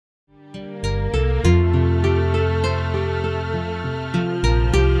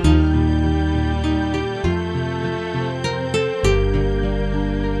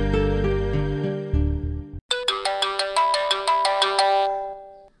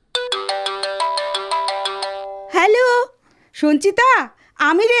সঞ্চিতা,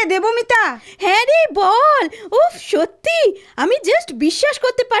 আমি রে দেবমিতা। হ্যাঁ রে, বল। উফ, সত্যি আমি জাস্ট বিশ্বাস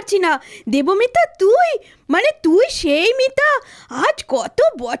করতে পারছি না। দেবমিতা, তুই মানে তুই সেই মিতা? আজ কত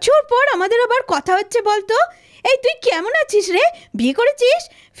বছর পর আমাদের আবার কথা হচ্ছে বলতো। এই তুই কেমন আছিস রে? বিয়ে করেছিস?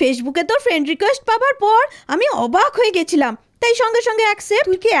 ফেসবুকে তোর ফ্রেন্ড রিকোয়েস্ট পাওয়ার পর আমি অবাক হয়ে গেছিলাম, তাই সঙ্গে সঙ্গে অ্যাকসেপ্ট।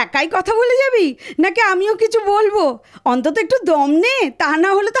 তুই কি একাই কথা বলে যাবি নাকি আমিও কিছু বলবো? অন্তত একটু দম নে, তা না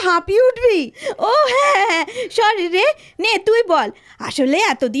হলে তো হাঁপিয়ে উঠবি। ও হ্যাঁ, সরি রে, নে তুই বল। আসলে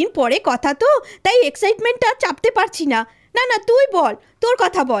এতদিন পরে কথা তো, তাই এক্সাইটমেন্টটা চাপতে পারছি না। না না, তুই বল, তোর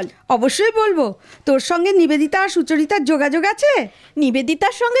কথা বল। অবশ্যই বলবো। তোর সঙ্গে নিবেদিতা আর সুচরিতার যোগাযোগ আছে?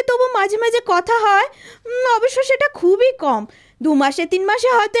 নিবেদিতার সঙ্গে তবু মাঝে মাঝে কথা হয়, অবশ্য সেটা খুবই কম। 2 মাসে 3 মাসে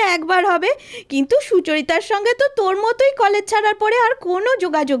হয়তো একবার হবে। কিন্তু সুচরিতার সঙ্গে তো তোর মতোই কলেজ ছাড়ার পরে আর কোনো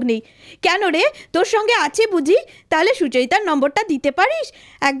যোগাযোগ নেই। কেন রে, তোর সঙ্গে আছে বুঝি? তাহলে সুচরিতার নম্বরটা দিতে পারিস?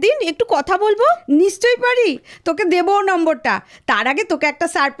 একদিন একটু কথা বলবো। নিশ্চয়ই পারি, তোকে দেবো নম্বরটা। তার আগে তোকে একটা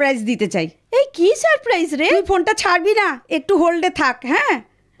সারপ্রাইজ দিতে চাই। এই কি সারপ্রাইজ রে? তুই ফোনটা ছাড়বি না, একটু হোল্ডে থাক। হ্যাঁ,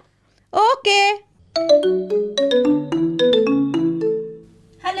 ওকে।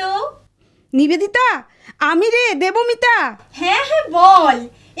 হ্যালো নিবেদিতা, আমি রে দেবমিতা। হ্যাঁ হ্যাঁ বল।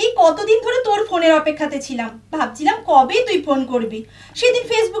 এই কতদিন ধরে তোর ফোনের অপেক্ষাতে ছিলাম, ভাবছিলাম কবে তুই ফোন করবি। সেদিন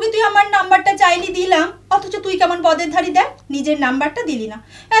ফেসবুকে তুই আমার নাম্বারটা চাইলি, দিলাম, অথচ তুই কেমন পদের ধারি দেখ, নিজের নাম্বারটা দিলি না।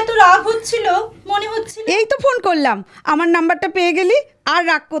 এত রাগ হচ্ছিল, মনে হচ্ছিল। এই তো ফোন করলাম, আমার নাম্বারটা পেয়ে গেলি, আর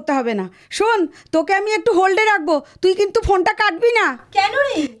রাগ করতে হবে না। শোন, তোকে আমি একটু হোল্ডে রাখবো, তুই কিন্তু ফোনটা কাটবি না। কেন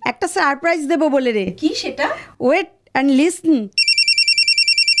রে? একটা সারপ্রাইজ দেবো বলে রে। কি সেটা? Wait and listen.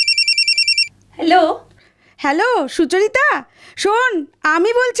 Hello hello Sucharita, শোন, আমি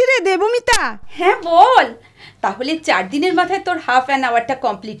বলছি রে দেবমিতা। হ্যাঁ বল। তাহলে 4 দিনের মাথায় তোর হাফ অ্যান আওয়ারটা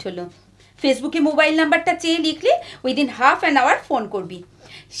কমপ্লিট হলো। ফেসবুকে মোবাইল নাম্বারটা চেয়ে লিখলে within half an hour phone করবি।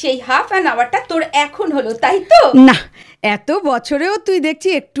 সেই হাফ অ্যান আওয়ারটা তোর এখন হলো, তাই তো? না, এত বছরেও তুই দেখছি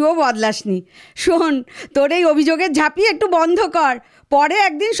একটুও বদলাসনি। শোন, তোর এই অভিযোগের ঝাঁপি একটু বন্ধ কর, পরে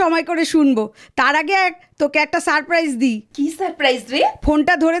একদিন সময় করে শুনবো। তার আগে তোকে একটা সারপ্রাইজ দিই। কি সারপ্রাইজ রে?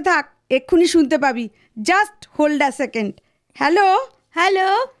 ফোনটা ধরে থাক, এক্ষুনি শুনতে পাবি। জাস্ট হোল্ড আ সেকেন্ড। হ্যালো হ্যালো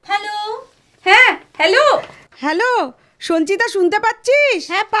হ্যালো হ্যাঁ হ্যালো। হ্যালো, সঞ্চিতা শুনতে পাচ্ছিস?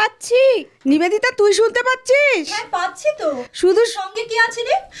 হ্যাঁ, পাচ্ছি। নিবেদিতা, তুই শুনতে পাচ্ছিস? হ্যাঁ পাচ্ছি তো। শুধু সঙ্গে কি আছে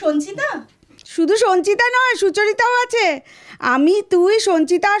রে? সঞ্চিতা? শুধু সঞ্চিতা নয়, সুচরিতাও আছে। আমি, তুই,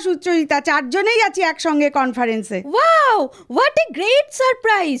 সঞ্চিতা আর সুচরিতা 4 জনেই আছি একসঙ্গে কনফারেন্সে। Wow, what a great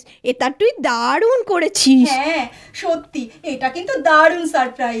surprise! এটা তুই দারুণ করেছিস। হ্যাঁ সত্যি, এটা কিন্তু দারুণ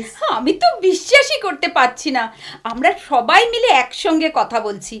সারপ্রাইজ। আমি তো বিশ্বাসই করতে পারছি না, আমরা সবাই মিলে একসঙ্গে কথা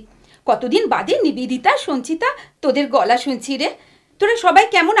বলছি। কতদিন বাদে নিবেদিতা, সঞ্চিতা তোদের গলা শুনছি রে। তোরা সবাই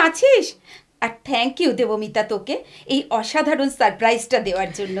কেমন আছিস? আর থ্যাংক ইউ দেবমিতা তোকে এই অসাধারণ সারপ্রাইজটা দেওয়ার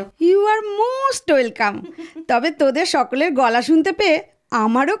জন্য। You R most welcome. তবে তোদের সকলের গলা শুনতে পেয়ে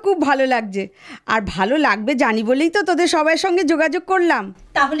আমারও খুব ভালো লাগছে, আর ভালো লাগবে জানি বলেই তো তোদের সবার সঙ্গে যোগাযোগ করলাম।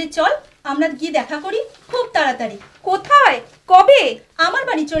 তাহলে চল আমরা গিয়ে দেখা করি খুব তাড়াতাড়ি। কোথায়, কবে? আমার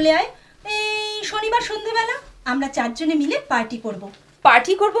বাড়ি চলে আয়, এই শনিবার সন্ধ্যেবেলা আমরা 4 জনে মিলে পার্টি করব।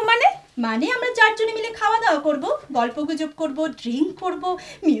 পার্টি করব মানে? মানে আমরা 4 জনে মিলে খাওয়া দাওয়া করব, গল্প গুজব করব, ড্রিঙ্ক করব,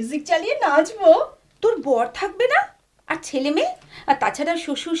 মিউজিক চালিয়ে নাচবো। তোর বর থাকবে না? আর ছেলে মেয়ে? আর তাছাড়া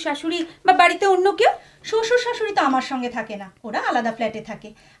শ্বশুর শাশুড়ি বা বাড়িতে অন্য কেউ? শ্বশুর শাশুড়ি তো আমার সঙ্গে থাকে না, ওরা আলাদা ফ্ল্যাটে থাকে।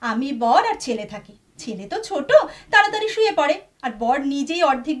 আমি, বর আর ছেলে থাকি। ছেলে তো ছোট, তাড়াতাড়ি শুয়ে পড়ে, আর বর নিজেই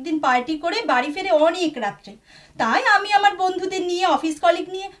অর্ধেক দিন পার্টি করে বাড়ি ফেরে অনেক রাত্রে। তাই আমি আমার বন্ধুদের নিয়ে, অফিস কলিগ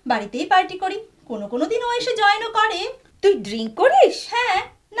নিয়ে বাড়িতেই পার্টি করি। কোনো কোনো দিন ও এসে জয়েনও করে। তুই ড্রিঙ্ক করিস? হ্যাঁ,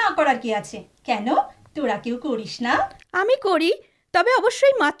 না করার কি আছে? কেন, তোরা কেউ করিস না? আমি করি, তবে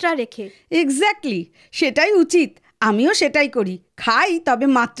অবশ্যই মাত্রা রেখে। এক্স্যাক্টলি, সেটাই উচিত। আমিও সেটাই করি, খাই তবে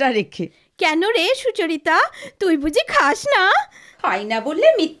মাত্রা রেখে। কেন রে সুচরিতা, তুই বুঝি খাস না? খাই না বললে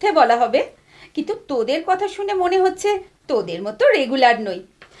মিথ্যে বলা হবে, কিন্তু তোদের কথা শুনে মনে হচ্ছে তোদের মতো রেগুলার নই।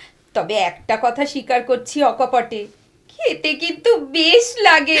 তবে একটা কথা স্বীকার করছি অকপটে, খেতে কিন্তু বেশ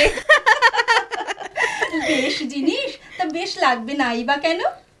লাগে। বেশ জিনিস তা বেশ লাগবে নাই বা কেন?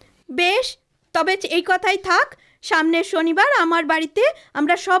 বেশ, তবে এই কথাই থাক। সামনের শনিবার আমার বাড়িতে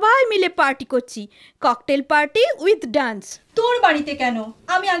আমরা সবাই মিলে পার্টি করছি, ককটেল পার্টি উইথ ডান্স। তোর বাড়িতে কেন?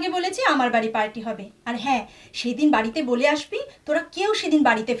 আমি আগে বলেছি আমার বাড়ি পার্টি হবে। আর হ্যাঁ, সেদিন বাড়িতে বলে আসবি, তোরা কেউ সেদিন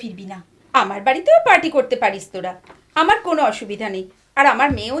বাড়িতে ফিরবি না। আমার বাড়িতেও পার্টি করতে পারিস তোরা, আমার কোনো অসুবিধা নেই। আর আমার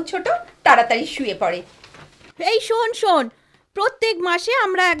মেয়েও ছোট, তাড়াতাড়ি শুয়ে পড়ে। এই শোন শোন, প্রত্যেক মাসে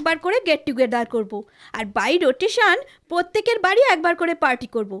আমরা একবার করে গেট টুগেদার করব, আর বাই রোটেশন প্রত্যেকের বাড়ি একবার করে পার্টি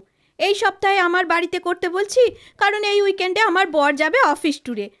করব। এই সপ্তাহে আমার বাড়িতে করতে বলছি, কারণ এই উইকেন্ডে আমার বর যাবে অফিস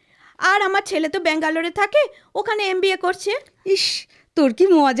ট্যুরে, আর আমার ছেলে তো ব্যাঙ্গালোরে থাকে, ওখানে MBA করছে। ইস, তোর কি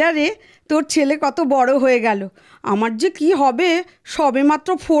মজা রে, তোর ছেলে কত বড় হয়ে গেল। আমার যে কি হবে, সবেমাত্র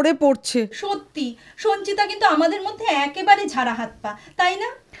 4-এ পড়ছে। সত্যি সঞ্চিতা কিন্তু আমাদের মধ্যে একেবারে ঝাড়া হাত পা, তাই না?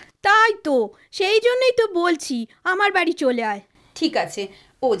 তাই তো, সেই জন্যই তো বলছি আমার বাড়ি চলে আয়। ঠিক আছে,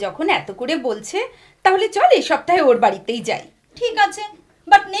 ও যখন এত করে বলছে তাহলে চল এই সপ্তাহে ওর বাড়িতেই যাই। ঠিক আছে,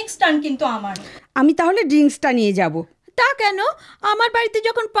 বাট নেক্সট টার্ন কিন্তু আমার। আমি তাহলে ড্রিঙ্কসটা নিয়ে যাব। তা কেন? আমার বাড়িতে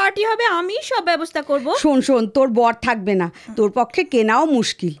যখন পার্টি হবে আমি সব ব্যবস্থা করব। শোন শোন, তোর বর থাকবে না, তোর পক্ষে কেনাও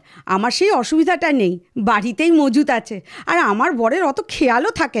মুশকিল। আমার সেই অসুবিধাটা নেই, বাড়িতেই মজুত আছে। আর আমার বরের অত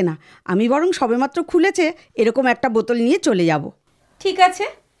খেয়ালও থাকে না। আমি বরং সবেমাত্র খুলেছে এরকম একটা বোতল নিয়ে চলে যাব। ঠিক আছে,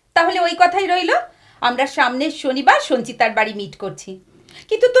 তাহলে ওই কথাই রইল। আমরা সামনের শনিবার সঞ্চিতার বাড়ি মিট করছি।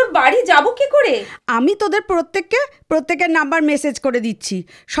 কিন্তু তোর বাড়ি যাব কি করে? আমি তোদের প্রত্যেকের নাম্বার মেসেজ করে দিচ্ছি।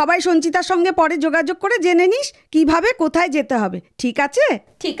 সবাই সঞ্চিতার সঙ্গে পরে যোগাযোগ করে জেনে নিস কিভাবে কোথায় যেতে হবে, ঠিক আছে?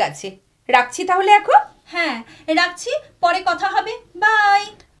 ঠিক আছে, রাখছি তাহলে এখন। হ্যাঁ রাখছি, পরে কথা হবে। Bye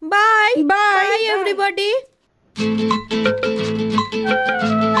bye Bye. By everybody.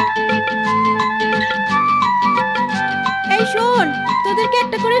 এই শোন, তোদেরকে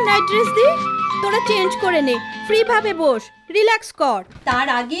একটা করে নাইট ড্রেস দি, তোরা চেঞ্জ করে নে, ফ্রি ভাবে বস, রিল্যাক্স কর। তার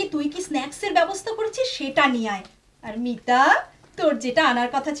আগে তুই কি স্ন্যাক্সের ব্যবস্থা করেছিস সেটা নিয়ে আয়। আর মিতা, তোর যেটা আনার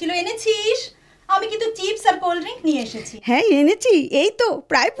কথা ছিল এনেছিস? আমি কিন্তু চিপস আর কোল্ড ড্রিঙ্ক নিয়ে এসেছি। হ্যাঁ এনেছি, এই তো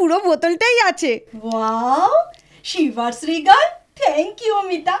প্রায় পুরো বোতলটাই আছে। Wow, শিভার শ্রীগাল, thank you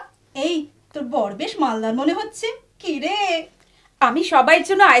Mita. এই তোর বর বেশ মালদার মনে হচ্ছে। কি রে? আমি সবার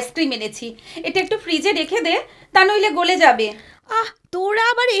জন্য আইসক্রিম এনেছি, এটা একটু ফ্রিজে রেখে দে, তা নইলে গলে যাবে। আহ, তোরা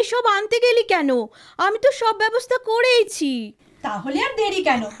আবার এসব আনতে গেলি কেন? আমি তো সব ব্যবস্থা করেইছি। তাহলে আর দেরি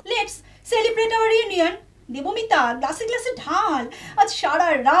কেন? Let's celebrate hour union. Debmita, গ্লাসে গ্লাসে ঢাল, আজ সারা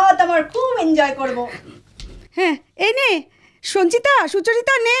রাত আমার খুব এনজয় করব। হ্যাঁ এই নে সঞ্চিতা,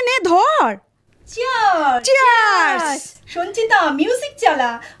 সুচরিতা, নে নে ধর। চিয়ার্স। চিয়ার্স। সঞ্চিতা, মিউজিক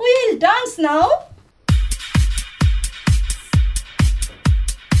চালা, উইল ডান্স নাও।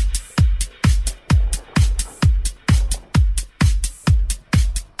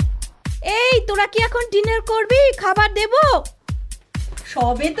 এই তোরা কি এখন ডিনার করবি? খাবার দেব?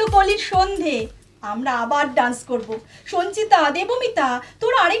 সবে তো কলির সন্ধে, আমরা আবার ডান্স করব। সঞ্চিতা, দেবমিতা,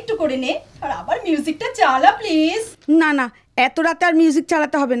 তোরা আরেকটু করে নে, আর আবার মিউজিকটা চালা প্লিজ। না না, এত রাতে আর মিউজিক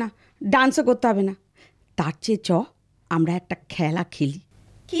চালাতে হবে না, ডান্সও করতে হবে না। তার চেয়ে আমরা একটা খেলা খেলি।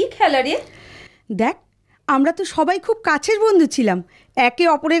 কি খেলা রে? দেখ, আমরা তো সবাই খুব কাছের বন্ধু ছিলাম, একে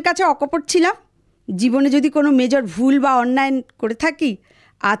অপরের কাছে অকপট ছিলাম। জীবনে যদি কোনো মেজর ভুল বা অন্যায় করে থাকি,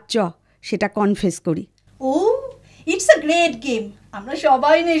 আজ সেটা কনফেস করি। ও, ইটস আ গ্রেট গেম। আমরা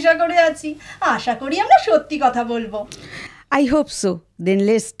সবাই নেশা করে আছি, আশা করি আমরা সত্যি কথা বলবো। I hope so, then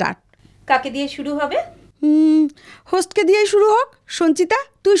let's start. কাকে দিয়ে শুরু হবে? হোস্টকে দিয়েই শুরু হোক। সঞ্চিতা,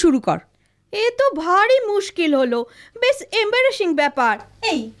 তুই শুরু কর। এ তো ভারী মুশকিল হলো, বেশ এম্বারেসিং ব্যাপার।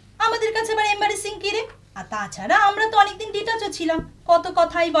 এই আমাদের কাছে আবার এম্বারেসিং কি রে? আর তাছাড়া আমরা তো অনেকদিন ডিটাচও ছিলাম, কত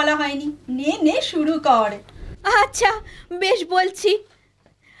কথাই বলা হয়নি। নে নে শুরু কর। আচ্ছা বেশ, বলছি।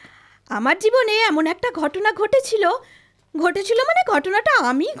 আমার জীবনে এমন একটা ঘটনা ঘটেছিল মানে ঘটনাটা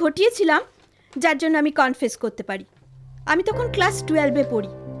আমি ঘটিয়েছিলাম, যার জন্য আমি কনফেস করতে পারি। আমি তখন ক্লাস 12-এ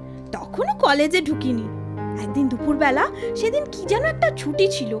পড়ি, তখনও কলেজে ঢুকিনি। একদিন দুপুরবেলা, সেদিন কি যেন একটা ছুটি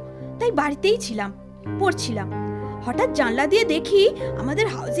ছিল, তাই বাড়িতেই ছিলাম, পড়ছিলাম। হঠাৎ জানলা দিয়ে দেখি আমাদের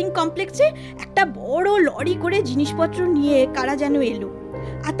হাউজিং কমপ্লেক্সে একটা বড় লরি করে জিনিসপত্র নিয়ে কারা যেন এলো,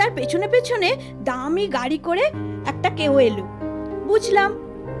 আর তার পেছনে পেছনে দামি গাড়ি করে একটা কেউ এলো। বুঝলাম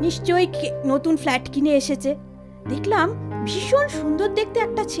নিশ্চয়ই নতুন ফ্ল্যাট কিনে এসেছে। দেখলাম ভীষণ সুন্দর দেখতে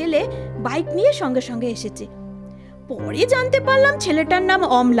একটা ছেলে বাইক নিয়ে সঙ্গে সঙ্গে এসেছে। পরে জানতে পারলাম ছেলেটার নাম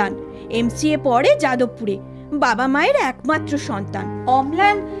অম্লান, এমসিএ পড়ে যাদবপুরে, বাবা মায়ের একমাত্র সন্তান।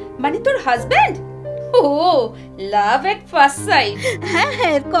 অম্লান মানে তোর husband? O, love at first sight. হ্যাঁ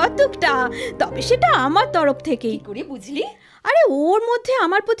হ্যাঁ, কতকটা, তবে সেটা আমার তরফ থেকেই। কি করে বুঝলি? আরে ওর মধ্যে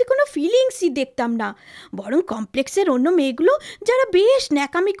আমার প্রতি কোনো ফিলিংসই দেখতাম না, বরং কমপ্লেক্সের অন্য মেয়েগুলো যারা বেশ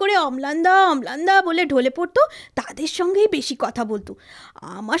ন্যাকামি করে অম্লানদা বলে ঢলে পড়তো, তাদের সঙ্গেই বেশি কথা বলতো।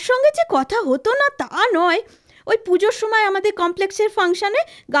 আমার সঙ্গে যে কথা হতো না তা নয়, ওই পুজোর সময় আমাদের কমপ্লেক্সের ফাংশানে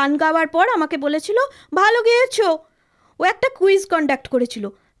গান গাওয়ার পর আমাকে বলেছিল ভালো গেয়েছো। ও একটা কুইজ কন্ডাক্ট করেছিল,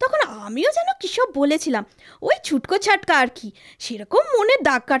 তখন আমিও যেন কিসব বলেছিলাম, ওই ছুটকো ছাটকা আর কি, সেরকম মনে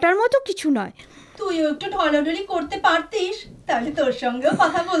দাগ কাটার মতো কিছু নয়। তুইও একটু ঢলাঢলি করতে পারতিস, তাহলে তোর সঙ্গেও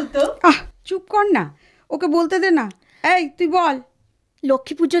কথা বলতো। চুপ কর না, ওকে বলতে দে না। এই তুই বল।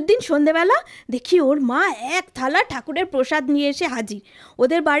 লক্ষ্মী পুজোর দিন সন্ধেবেলা দেখি ওর মা এক থালা ঠাকুরের প্রসাদ নিয়ে এসে হাজির।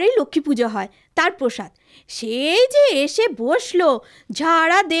 ওদের বাড়ির লক্ষ্মী পুজো হয়, তার প্রসাদ। সেই যে এসে বসলো,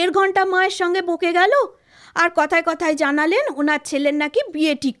 ঝাড়া 1.5 ঘন্টা মায়ের সঙ্গে বকে গেল। আর কথায় কথায় জানালেন ওনার ছেলের নাকি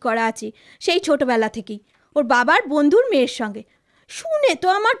বিয়ে ঠিক করা আছে, সেই ছোটবেলা থেকেই, ওর বাবার বন্ধুর মেয়ের সঙ্গে। শুনে তো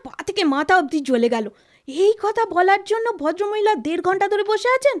আমার পা থেকে মাথা অবধি জ্বলে গেল। এই কথা বলার জন্য ভদ্রমহিলা 1.5 ঘন্টা ধরে বসে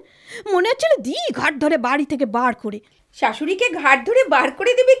আছেন। মনে হচ্ছিল ঘাট ধরে বাড়ি থেকে বার করে। শাশুড়িকে ঘাট ধরে বার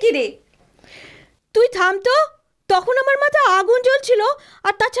করে দেবে কি রে? তুই থাম তো, তখন আমার মাথায় আগুন জ্বলছিল।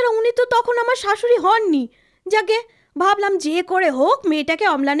 আর তাছাড়া উনি তো তখন আমার শাশুড়ি হননি। যাকে ভাবলাম যে করে হোক মেয়েটাকে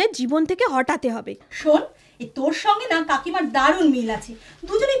অম্লানের জীবন থেকে হটাতে হবে। শোন, এই তোর সঙ্গে না কাকিমার দারুণ মিল আছে,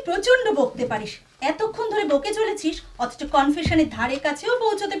 দুজনেই প্রচন্ড বকতে পারিস। এতক্ষণ ধরে বকে চলেছিস, অথচ কনফেশনের ধারে কাছেও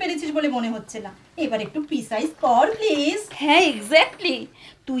পৌঁছতে পেরেছিস বলে মনে হচ্ছে না। এবার একটু প্রিসাইজ কর প্লিজ। হ্যাঁ এক্স্যাক্টলি,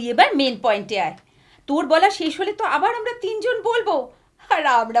 তুই এবার মেন পয়েন্টে আয়। তোর বলা শেষ হলে তো আবার আমরা 3 জন বলবো, আর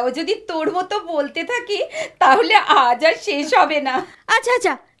আমরাও যদি তোর মতো বলতে থাকি তাহলে আজ আর শেষ হবে না। আচ্ছা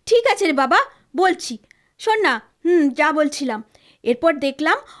আচ্ছা ঠিক আছে রে বাবা, বলছি শোন না। যা বলছিলাম, এরপর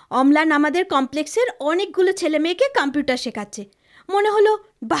দেখলাম অম্লান আমাদের কমপ্লেক্সের অনেকগুলো ছেলে মেয়েকে কম্পিউটার শেখাচ্ছে। মনে হলো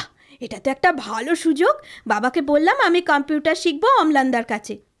বাহ, এটা তো একটা ভালো সুযোগ। বাবাকে বললাম আমি কম্পিউটার শিখবো অম্লানদার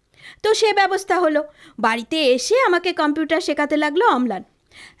কাছে। তো সে ব্যবস্থা হলো। বাড়িতে এসে আমাকে কম্পিউটার শেখাতে লাগলো অম্লান।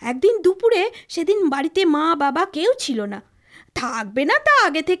 একদিন দুপুরে, সেদিন বাড়িতে মা বাবা কেউ ছিল না, থাকবে না তা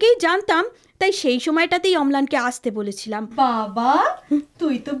আগে থেকেই জানতাম, তাই সেই সময়টাতেই অম্লানকে আসতে বলেছিলাম। বাবা,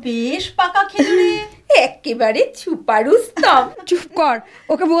 তুই তো বেশ পাকা খেলে। একেবারে ছুপারুস্তম। চুপ কর,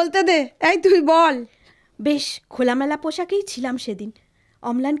 ওকে বলতে দে। এই তুই বল। বেশ খোলামেলা পোশাকেই ছিলাম সেদিন।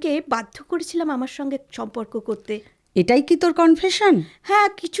 অম্লানকে বাধ্য করেছিলাম আমার সঙ্গে সম্পর্ক করতে। এটাই কি তোর কনফেশন? হ্যাঁ,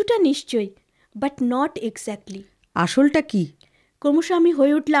 কিছুটা নিশ্চয়ই, বাট নট এক্স্যাক্টলি। আসলটা কি? ক্রমশ আমি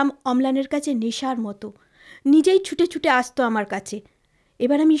হয়ে উঠলাম অম্লানের কাছে নেশার মতো। নিজেই ছুটে ছুটে আসতো আমার কাছে।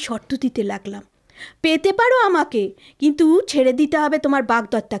 এবার আমি শর্ত দিতে লাগলাম, পেতে পারো আমাকে, কিন্তু ছেড়ে দিতে হবে তোমার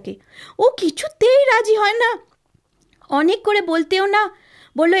বাগদত্তাকে। ও কিছুতেই রাজি হয় না, অনেক করে বলতেও না।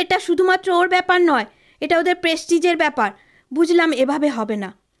 বললো এটা শুধুমাত্র ওর ব্যাপার নয়, এটা ওদের প্রেস্টিজের ব্যাপার। বুঝলাম এভাবে হবে না।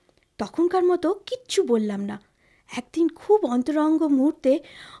 তখনকার মতো কিচ্ছু বললাম না। একদিন খুব অন্তরঙ্গ মুহূর্তে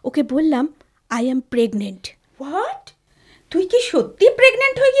ওকে বললাম আই অ্যাম প্রেগনেন্ট। হোয়াট? তুই কি সত্যি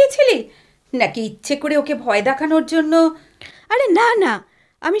প্রেগনেন্ট হয়ে গিয়েছিলি, নাকি ইচ্ছে করে ওকে ভয় দেখানোর জন্য? আরে না না,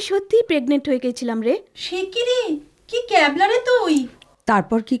 আমি সত্যিই প্রেগনেন্ট হয়ে গেছিলাম রে। সে কি রে, কি ক্যাবলারে তুই!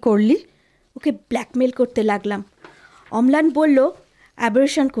 তারপর কি করলি? ওকে ব্ল্যাকমেল করতে লাগলাম। অম্লান বলল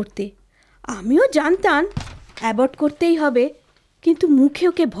অ্যাবর্শন করতে। আমিও জানতাম অ্যাবর্ট করতেই হবে, কিন্তু মুখে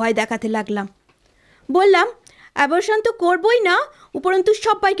ওকে ভয় দেখাতে লাগলাম। বললাম অ্যাবর্শন তো করবই না, উপরন্তু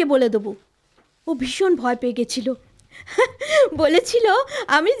সবাইকে বলে দেবো। ও ভীষণ ভয় পেয়ে গেছিল। বলেছিল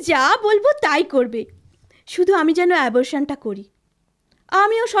আমি যা বলবো তাই করবে, শুধু আমি যেন অ্যাবর্শনটা করি।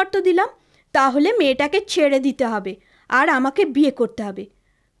 আমিও শর্ত দিলাম, তাহলে মেয়েটাকে ছেড়ে দিতে হবে আর আমাকে বিয়ে করতে হবে।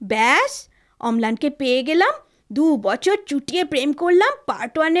 ব্যাস, অম্লানকে পেয়ে গেলাম। 2 বছর চুটিয়ে প্রেম করলাম,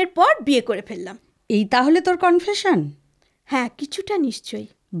 পার্ট 1-এর পর বিয়ে করে ফেললাম। এই তাহলে তোর কনফেশন? হ্যাঁ, কিছুটা নিশ্চয়ই।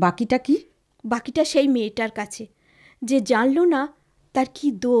 বাকিটা কি? বাকিটা সেই মেয়েটার কাছে, যে জানলো না তার কি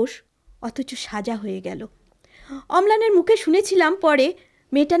দোষ, অথচ সাজা হয়ে গেল। অম্লানের মুখে শুনেছিলাম পরে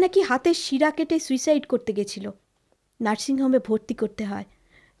মেয়েটা নাকি হাতের শিরা কেটে সুইসাইড করতে গেছিল। নার্সিংহোমে ভর্তি করতে হয়,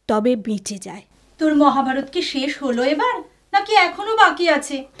 তবে বেঁচে যায়। তোর মহাভারত কি শেষ হলো এবার, নাকি এখনো বাকি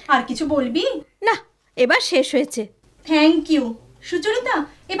আছে? আর কিছু বলবি? না, এবার শেষ হয়েছে। Thank you. সুচরিতা,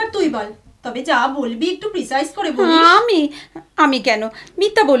 এবার তুই বল, তবে যা বলবি একটু প্রিসাইজ করে বলিস। আমি কেন,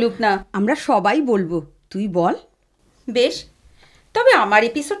 মিথ্যা বলুক না। আমরা সবাই বলবো, তুই বল। বেশ, তবে আমার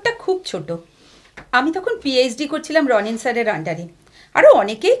এপিসোডটা খুব ছোট। আমি তখন পিএইচডি করছিলাম রনিন স্যারের আন্ডারে, আরও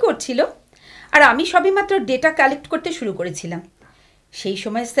অনেকেই করছিল, আর আমি সবেমাত্র ডেটা কালেক্ট করতে শুরু করেছিলাম। সেই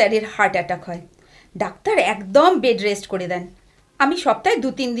সময় স্যারের হার্ট অ্যাটাক হয়। ডাক্তার একদম বেড রেস্ট করে দেন। আমি সপ্তাহে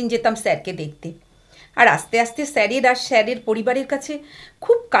 2-3 দিন যেতাম স্যারকে দেখতে, আর আস্তে আস্তে স্যারের আর স্যারের পরিবারের কাছে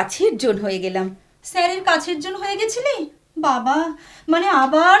খুব কাছের জন হয়ে গেলাম। স্যারের কাছের জন হয়ে গেছিলি? বাবা, মানে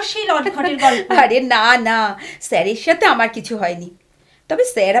আবার সেই লটঘটের গল্প? আরে না না, স্যারের সাথে আমার কিছু হয়নি, তবে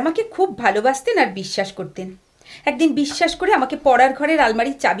স্যার আমাকে খুব ভালোবাসতেন আর বিশ্বাস করতেন। একদিন বিশ্বাস করে আমাকে পড়ার ঘরের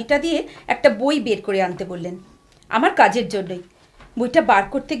আলমারির চাবিটা দিয়ে একটা বই বের করে আনতে বললেন, আমার কাজের জন্যই। বইটা বার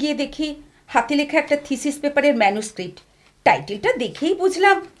করতে গিয়ে দেখি হাতে লেখা একটা থিসিস পেপারের ম্যানুস্ক্রিপ্ট। টাইটেলটা দেখেই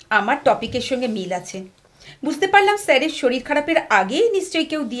বুঝলাম আমার টপিকের সঙ্গে মিল আছে। বুঝতে পারলাম স্যারের শরীর খারাপের আগেই নিশ্চয়ই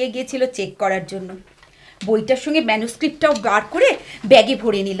কেউ দিয়ে গিয়েছিল চেক করার জন্য। বইটার সঙ্গে ম্যানুস্ক্রিপ্টটাও বার করে ব্যাগে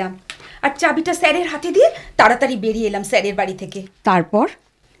ভরে নিলাম, আর চাবিটা স্যারের হাতে দিয়ে তাড়াতাড়ি বেরিয়ে এলাম স্যারের বাড়ি থেকে। তারপর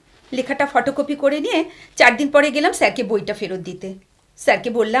লেখাটা ফটোকপি করে নিয়ে 4 দিন পরে গেলাম স্যারকে বইটা ফেরত দিতে। স্যারকে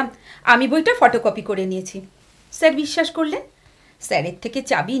বললাম আমি বইটা ফটোকপি করে নিয়েছি। স্যার বিশ্বাস করলেন। স্যারের থেকে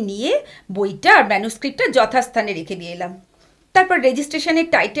চাবি নিয়ে বইটা আর ম্যানুস্ক্রিপ্টটা যথাস্থানে রেখে দিয়ে এলাম। তারপর রেজিস্ট্রেশনের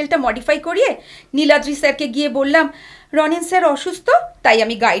টাইটেলটা মডিফাই করিয়ে নীলাদ্রি স্যারকে গিয়ে বললাম, রনিন স্যার অসুস্থ, তাই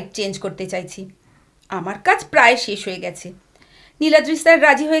আমি গাইড চেঞ্জ করতে চাইছি। আমার কাজ প্রায় শেষ হয়ে গেছে। নীলাদ্রি স্যার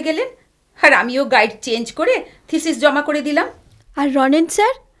রাজি হয়ে গেলেন, আর আমিও গাইড চেঞ্জ করে থিসিস জমা করে দিলাম। আর রনেন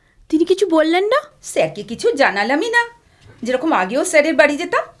স্যার তিনি কিছু বললেন না? স্যারকে কিছু জানালামই না, যেরকম আগেও স্যারের বাড়ি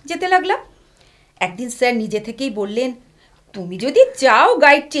যেতে লাগলাম। একদিন স্যার নিজে থেকেই বললেন, তুমি যদি চাও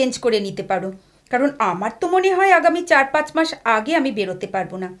গাইড চেঞ্জ করে নিতে পারো, কারণ আমার তো মনে হয় আগামী 4-5 মাস আগে আমি বেরোতে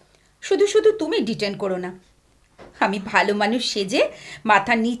পারবো না। শুধু শুধু তুমি ডিটেন করো না। আমি ভালো মানুষ সেজে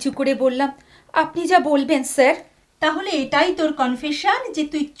মাথা নিচু করে বললাম, আপনি যা বলবেন স্যার। তাহলে এটাই তোর কনফেশন যে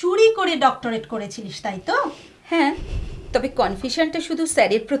তুই চুরি করে ডক্টরেট করেছিলিস, তাই তো? হ্যাঁ, তবে কনফিউশনটা শুধু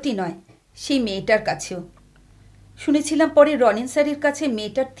স্যারের প্রতি নয়, সেই মেয়েটার কাছেও। শুনেছিলাম পরে রনিন স্যারের কাছে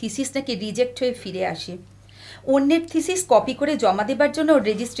মেয়েটার থিসিস নাকি রিজেক্ট হয়ে ফিরে আসে। অন্যের থিসিস কপি করে জমা দেবার জন্য ওর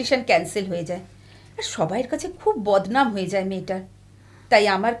রেজিস্ট্রেশন ক্যান্সেল হয়ে যায়, আর সবাইয়ের কাছে খুব বদনাম হয়ে যায় মেয়েটার। তাই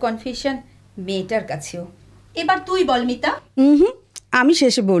আমার কনফিউশন মেয়েটার কাছেও। এবার তুই বল মিতা। হুম, আমি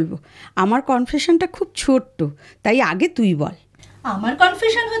শেষে বলবো। আমার কনফেশনটা খুব ছোট্ট, তাই আগে তুই বল। আমার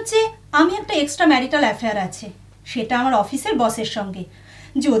কনফেশন হচ্ছে আমি একটা এক্সট্রা ম্যারিটাল অ্যাফেয়ার আছে, সেটা আমার অফিসের বসের সঙ্গে।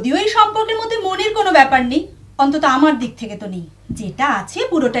 যদিও এই সম্পর্কের মধ্যে মনের কোনো ব্যাপার নেই, অন্তত আমার দিক থেকে তো নেই, যেটা আছে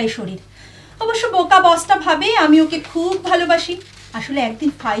পুরোটাই শরীর। অবশ্য বোকা বসটা ভাবে আমি ওকে খুব ভালোবাসি। আসলে একদিন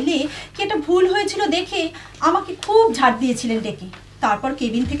ফাইলে কি একটা ভুল হয়েছিল দেখে আমাকে খুব ঝাড় দিয়েছিলেন ডেকে, তারপর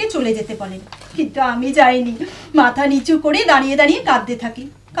কেবিন থেকে চলে যেতে বলেন। কিন্তু আমি যাইনি, মাথা নিচু করে দাঁড়িয়ে দাঁড়িয়ে কাঁদতে থাকি।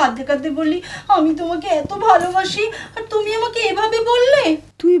 কাঁদতে কাঁদতে বললি, আমি তোমাকে এত ভালোবাসি আর তুমি আমাকে এভাবে বললে।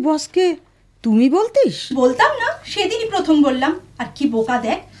 তুই বসকে তুমি বলতিস? বলতাম না, সেদিনই প্রথম বললাম। আর কি বোকা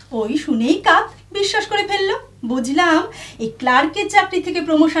দেখ, ওই শুনেই কাঁদ বিশ্বাস করে ফেললো। বুঝলাম এই ক্লার্কের চাকরি থেকে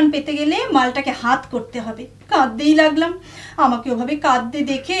প্রমোশন পেতে গেলে মালটাকে হাত করতে হবে। কাঁদতেই লাগলাম। আমাকে ওভাবে কাঁদতে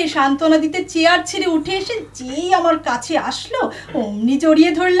দেখে সান্ত্বনা দিতে চেয়ার ছেড়ে উঠে এসে যেই আমার কাছে আসলো অমনি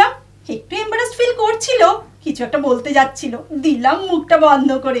জড়িয়ে ধরলাম। একটু এম্বারাসড ফিল করছিল, কিছু একটা বলতে যাচ্ছিল, দিলাম মুখটা বন্ধ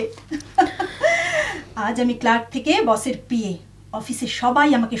করে। আজ আমি ক্লার্ক থেকে বসের পিএ। অফিসে সবাই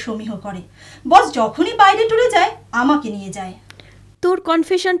আমাকে সমীহ করে। বস যখনই বাইরে টুরে যায় আমাকে নিয়ে যায়। তোর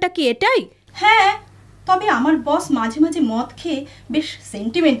কনফেশনটা কি এটাই? হ্যাঁ, তবে আমার বস মাঝে মাঝে মদ খেয়ে বেশ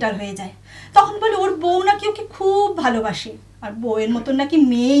সেন্টিমেন্টাল হয়ে যায়। তখন বলে ওর বউ নাকি ওকে খুব ভালোবাসে, আর বউয়ের মতন নাকি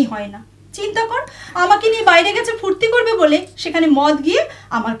মেয়েই হয় না। চিন্তা কর, আমাকে নিয়ে বাইরে গেছে ফুর্তি করবে বলে, সেখানে মদ গিয়ে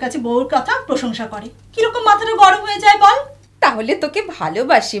আমার কাছে বউর কথা প্রশংসা করে। কিরকম মাথাটা গরম হয়ে যায় বল। তাহলে তোকে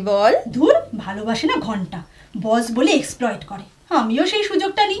ভালোবাসি বল? ধুর, ভালোবাসে না ঘন্টা, বস বলে এক্সপ্লয়েট করে। আমিও সেই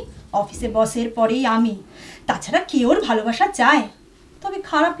সুযোগটা নিই। অফিসে বসের পরেই আমি, তাছাড়া কে ওর ভালোবাসা চায়? তবে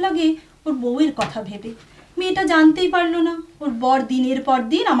খারাপ লাগে ওর বউয়ের কথা ভেবে। মেয়েটা জানতেই পারলো না ওর বর দিনের পর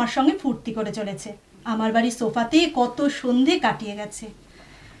দিন আমার সঙ্গে ফুর্তি করে চলেছে, আমার বাড়ির সোফাতে কত সন্ধে কাটিয়ে গেছে।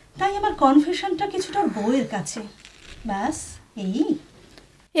 তাই আমার কনফেশনটা কিছুটা ওর বউয়ের কাছে। ব্যাস এই।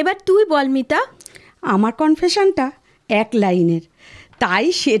 এবার তুই বল মিতা। আমার কনফেশনটা এক লাইনের, তাই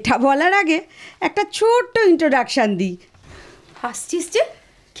সেটা বলার আগে একটা ছোট্ট ইন্ট্রোডাকশান দিই। হাসছিস যে,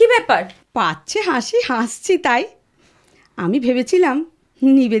 কি ব্যাপার? পাচ্ছে হাসি, হাসছি তাই। আমি ভেবেছিলাম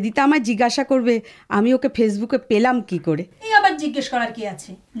নিবেদিতা আমায় জিজ্ঞাসা করবে আমি ওকে ফেসবুকে পেলাম কি করে। এই আবার জিজ্ঞেস করার কি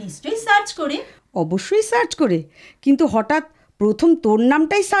আছে? নিশ্চয়ই সার্চ করে। অবশ্যই সার্চ করে, কিন্তু হঠাৎ প্রথম তোর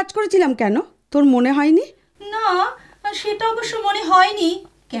নামটাই সার্চ করেছিলাম কেন, তোর মনে হয়নি? না, সেটা অবশ্য মনে হয়নি।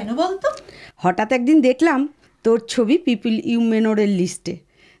 কেন বলতো? হঠাৎ একদিন দেখলাম তোর ছবি পিপল ইউ মেনোরের লিস্টে,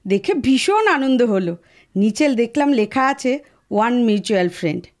 দেখে ভীষণ আনন্দ হলো। নিচে দেখলাম লেখা আছে ওয়ান মিউচুয়াল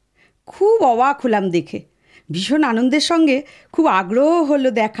ফ্রেন্ড। খুব অবাক হলাম দেখে, ভীষণ আনন্দের সঙ্গে খুব আগ্রহ হলো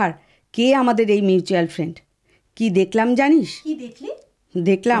দেখার কে আমাদের এই মিউচুয়াল ফ্রেন্ড। কি দেখলাম জানিস? কি দেখলি?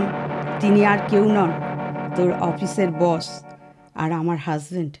 দেখলাম তিনি আর কেউ নন, তোর অফিসের বস আর আমার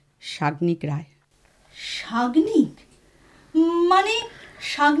হাজব্যান্ড সাগ্নিক রায়। সাগ্নিক? মানে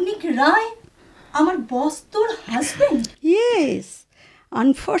সাগ্নিক রায় আমার বস তোর হাজবেন্ড? Yes,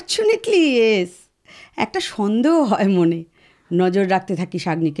 unfortunately yes. একটা সন্দেহ হয় মনে, নজর রাখতে থাকি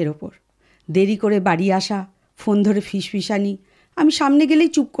সাগ্নিকের ওপর। দেরি করে বাড়ি আসা, ফোন ধরে ফিসফিসানি, আমি সামনে গেলেই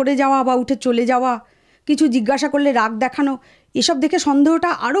চুপ করে যাওয়া বা উঠে চলে যাওয়া, কিছু জিজ্ঞাসা করলে রাগ দেখানো, এসব দেখে সন্দেহটা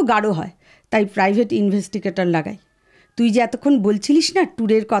আরও গাঢ় হয়। তাই প্রাইভেট ইনভেস্টিগেটর লাগাই। তুই যে এতক্ষণ বলছিলিস না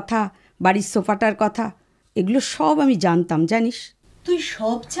ট্যুরের কথা, বাড়ির সোফাটার কথা, এগুলো সব আমি জানতাম জানিস। তুই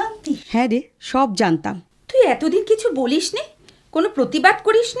সব জানতিস? হ্যাঁ রে, সব জানতাম। তুই এতদিন কিছু বলিসনি, কোনো প্রতিবাদ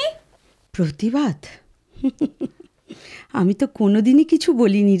করিসনি? প্রতিবাদ? আমি তো কোনোদিনই কিছু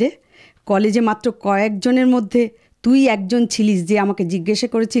বলিনি রে। কলেজে মাত্র কয়েকজনের মধ্যে তুই একজন ছিলিস যে আমাকে জিজ্ঞাসা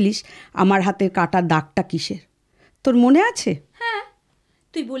করেছিলিস আমার হাতের কাটার দাগটা কিসের। তোর মনে আছে? হ্যাঁ,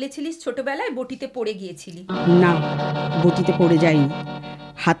 তুই বলেছিলিস ছোটবেলায় বটিতে পড়ে গিয়েছিলি। না, বটিতে পড়ে যাইনি,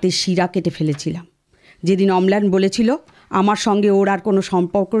 হাতের শিরা কেটে ফেলেছিলাম। যেদিন অম্লান বলেছিল আমার সঙ্গে ওর আর কোনো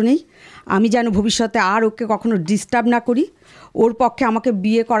সম্পর্ক নেই, আমি যেন ভবিষ্যতে আর ওকে কখনো ডিস্টার্ব না করি, ওর পক্ষে আমাকে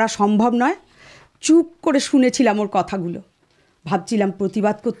বিয়ে করা সম্ভব নয়, চুপ করে শুনেছিলাম ওর কথাগুলো। ভাবছিলাম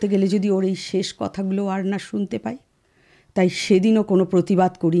প্রতিবাদ করতে গেলে যদি ওর এই শেষ কথাগুলো আর না শুনতে পাই। তাই সেদিনও কোনো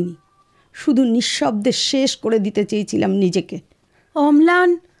প্রতিবাদ করিনি, শুধু নিঃশব্দে শেষ করে দিতে চেয়েছিলাম নিজেকে। অম্লান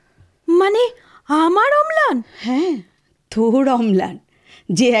মানে আমার অম্লান? হ্যাঁ, তোর অম্লান,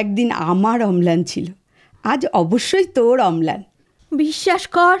 যে একদিন আমার অম্লান ছিল, আজ অবশ্যই তোর অম্লান। বিশ্বাস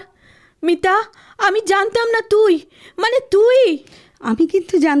কর মিতা, আমি জানতাম না তুই আমি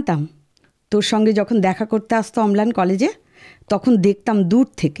কিন্তু জানতাম। তোর সঙ্গে যখন দেখা করতে আসতো অম্লান কলেজে, তখন দেখতাম দূর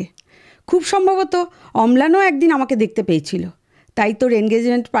থেকে। খুব সম্ভবত অম্লানও একদিন আমাকে দেখতে পেয়েছিল, তাই তোর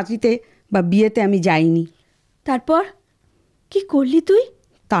এনগেজমেন্ট পার্টিতে বা বিয়েতে আমি যাইনি। তারপর কি করলি তুই?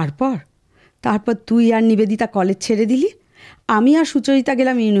 তারপর তুই আর নিবেদিতা কলেজ ছেড়ে দিলি, আমি আর সুচরিতা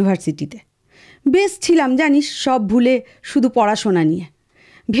গেলাম ইউনিভার্সিটিতে। বেশ ছিলাম জানিস, সব ভুলে শুধু পড়াশোনা নিয়ে।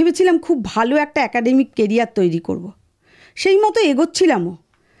 ভেবেছিলাম খুব ভালো একটা একাডেমিক কেরিয়ার তৈরি করব। সেই মতো এগোচ্ছিলামও।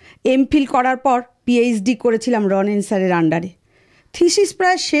 এমফিল করার পর পিএইচডি করেছিলাম রনেন স্যারের আন্ডারে। থিসিস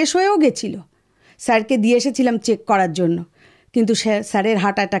প্রায় শেষ হয়েও গেছিল। স্যারকে দিয়ে এসেছিলাম চেক করার জন্য, কিন্তু স্যারের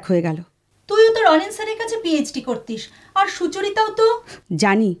হার্ট অ্যাটাক হয়ে গেল। তুইও তো রনেন স্যারের কাছে পিএইচডি করতিস, আর সুচরিতাও তো।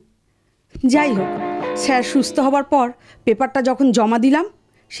 জানি, যাই হোক, স্যার সুস্থ হবার পর পেপারটা যখন জমা দিলাম,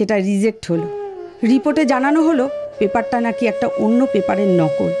 সেটা রিজেক্ট হলো। রিপোর্টে জানানো হলো পেপারটা নাকি একটা অন্য পেপারের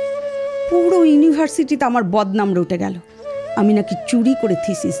নকল। পুরো ইউনিভার্সিটিতে আমার বদনাম রটে গেল। আমি নাকি চুরি করে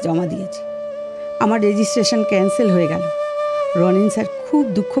থিসিস জমা দিয়েছি। আমার রেজিস্ট্রেশন ক্যান্সেল হয়ে গেল। রনেন স্যার খুব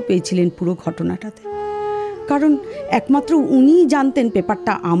দুঃখ পেয়েছিলেন পুরো ঘটনাটাতে, কারণ একমাত্র উনিই জানতেন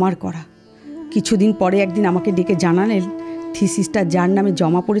পেপারটা আমার করা। কিছুদিন পরে একদিন আমাকে ডেকে জানালেন থিসিসটা যার নামে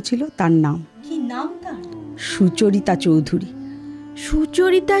জমা পড়েছিল তার নাম। কি নাম তার? সুচরিতা চৌধুরী।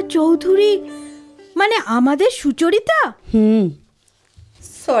 সুচরিতা চৌধুরী মানে আমাদের সুচরিতা?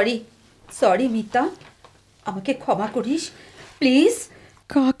 সরি মিতা, আমাকে ক্ষমা করিস প্লিজ।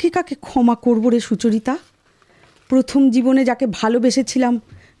 কাকে কাকে ক্ষমা করবো রে সুচরিতা? প্রথম জীবনে যাকে ভালোবেসেছিলাম,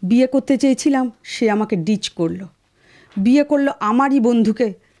 বিয়ে করতে চেয়েছিলাম, সে আমাকে ডিচ করলো। বিয়ে করলো আমারই বন্ধুকে।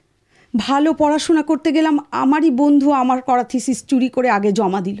 ভালো পড়াশোনা করতে গেলাম, আমারই বন্ধু আমার করা থিসিস চুরি করে আগে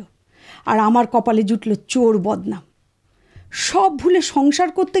জমা দিল, আর আমার কপালে জুটল চোর বদনাম। সব ভুলে সংসার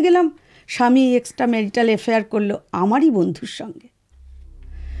করতে গেলাম, স্বামী এক্সট্রা ম্যারিটাল অ্যাফেয়ার করলো আমারই বন্ধুর সঙ্গে।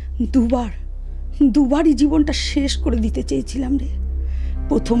 দুবারই জীবনটা শেষ করে দিতে চেয়েছিলাম রে।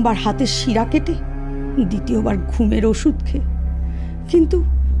 প্রথমবার হাতের শিরা কেটে, দ্বিতীয়বার ঘুমের ওষুধ খেয়ে। কিন্তু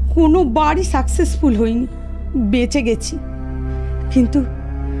কোনোবারই সাকসেসফুল হইনি, বেঁচে গেছি। কিন্তু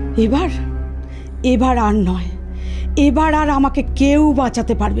এবার আর নয়, এবার আর আমাকে কেউ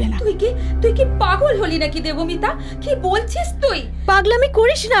বাঁচাতে পারবে না। তুই কি পাগল হলি নাকি দেবমিতা? কি বলছিস তুই? পাগলামি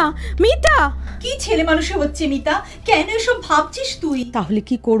করিস না মিতা। কি ছেলে মানুষে হচ্ছে মিতা, কেন এসব ভাবছিস তুই? তাহলে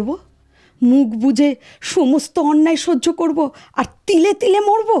কি করব? মুখ বুজে সমস্ত অন্যায় সহ্য করব আর তিলে তিলে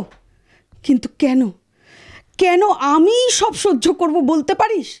মরব? কিন্তু কেন আমি সব সহ্য করব বলতে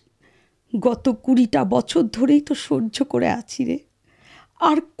পারিস? গত 20টা বছর ধরেই তো সহ্য করে আছি রে।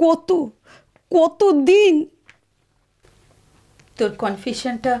 আর কত দিন? তোর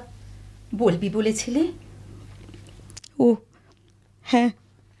কনফেশনটা বলবি বলেছিলে? ও হ্যাঁ,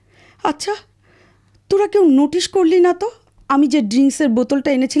 আচ্ছা, তোরা কেউ নোটিশ করলি না তো আমি যে ড্রিঙ্কসের বোতলটা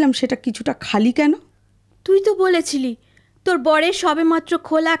এনেছিলাম সেটা কিছুটা খালি কেন? তুই তো বলেছিলি তোর বরের সবেমাত্র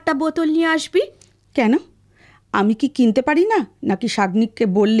খোলা একটা বোতল নিয়ে আসবি। কেন? আমি কি কিনতে পারি না, নাকি শাগনিককে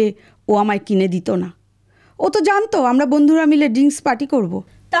বললে ও আমায় কিনে দিত না? ও তো জানতো আমরা বন্ধুরা মিলে ড্রিঙ্কস পার্টি করব।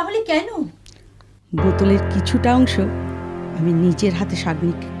 তাহলে কেন? বোতলের কিছুটা অংশ আমি নিজের হাতে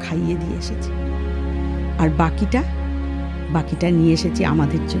শাগনিককে খাইয়ে দিয়ে এসেছি, আর বাকিটা নিয়ে এসেছি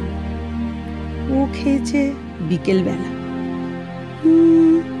আমাদের জন্য। ও খেয়েছে বিকেলবেলা।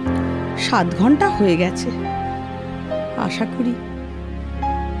 7 ঘন্টা হয়ে গেছে। আশা করি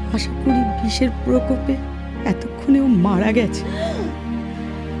বিষের প্রকোপে এতক্ষণে ও মারা গেছে।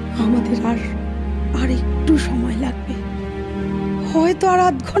 আমাদের আর একটু সময় লাগবে, হয়তো আর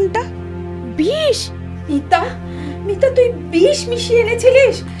 8 ঘন্টা। বিষ? মিতা তুই বিষ মিশিয়ে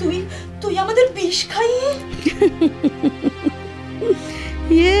এনেছিলিস? তুই আমাদের বিষ খাইয়ে?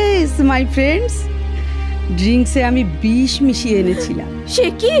 ইয়েস মাই ফ্রেন্ডস, ড্রিঙ্কসে আমি বিষ মিশিয়ে এনেছিলাম। সে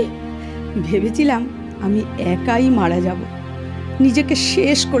কি? ভেবেছিলাম আমি একাই মারা যাব, নিজেকে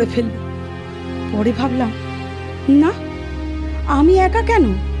শেষ করে ফেলব। পরে ভাবলাম না, আমি একা কেন,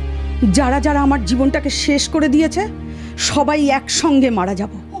 যারা আমার জীবনটাকে শেষ করে দিয়েছে সবাই একসঙ্গে মারা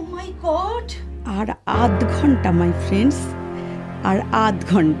যাব। ও মাই গড! আর 8 ঘন্টা মাই ফ্রেন্ডস, আর 8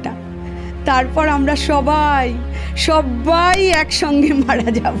 ঘন্টা, তারপর আমরা সবাই একসঙ্গে মারা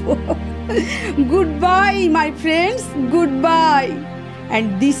যাব। Good by my friends, good bye, and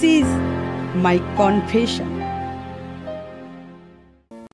this is my confession.